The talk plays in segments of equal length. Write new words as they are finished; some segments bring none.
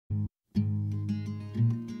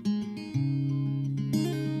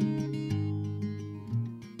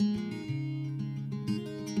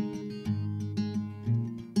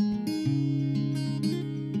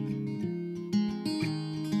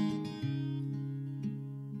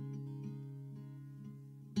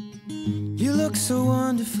You look so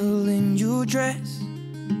wonderful in your dress.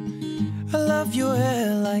 I love your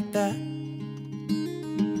hair like that,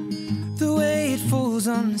 the way it falls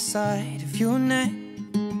on the side of your neck,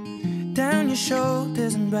 down your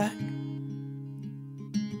shoulders and back.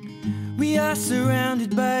 We are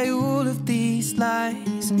surrounded by all of these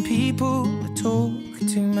lies, and people are talking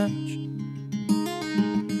too much.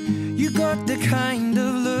 You got the kind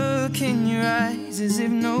of look in your eyes as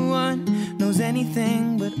if no one knows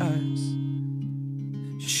anything but us.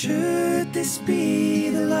 Should this be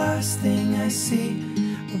the last thing I see,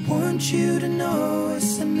 I want you to know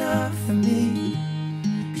it's enough for me.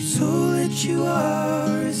 'Cause all that you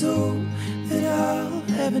are is all that I'll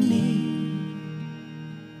ever need.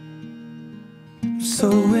 I'm so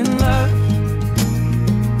in love,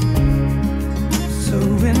 so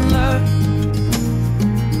in love,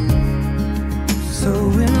 so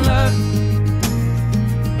in love,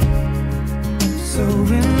 so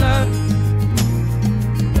in love.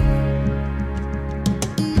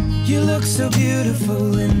 You look so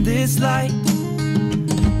beautiful in this light,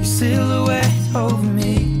 your silhouette over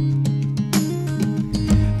me,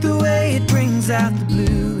 the way it brings out the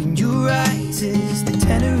blue in your eyes is the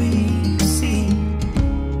Tenerife Sea.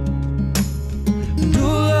 And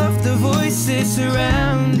all of the voices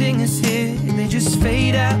surrounding us here, they just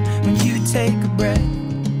fade out when you take a breath.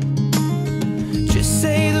 Just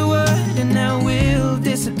say the word and now we'll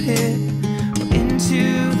disappear into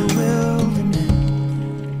the wilderness.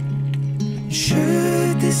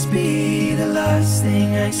 Should this be the last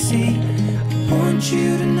thing I see, I want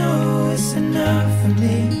you to know it's enough for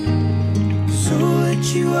me. 'Cause all that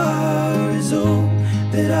you are is all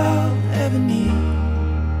that I'll ever need.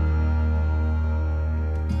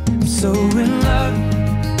 I'm so in love,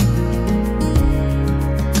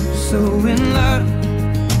 so in love,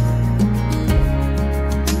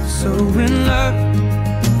 so in love,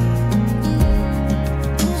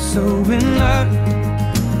 so in love.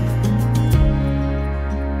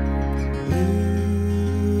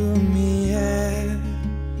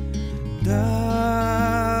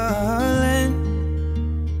 Darling,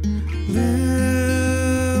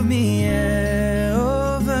 Lumiere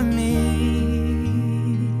over me,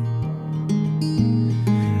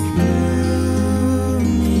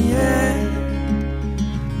 Lumiere,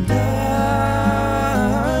 darling,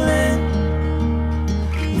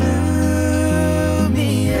 Lumiere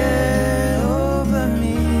over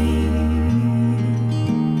me.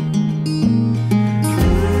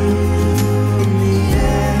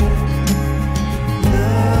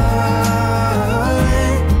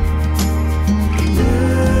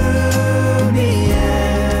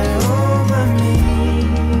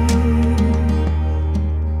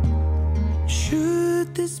 Should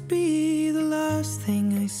this be the last thing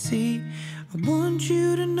I see, I want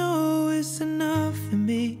you to know it's enough for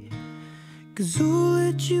me. 'Cause all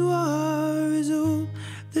that you are is all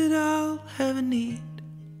that I'll ever need.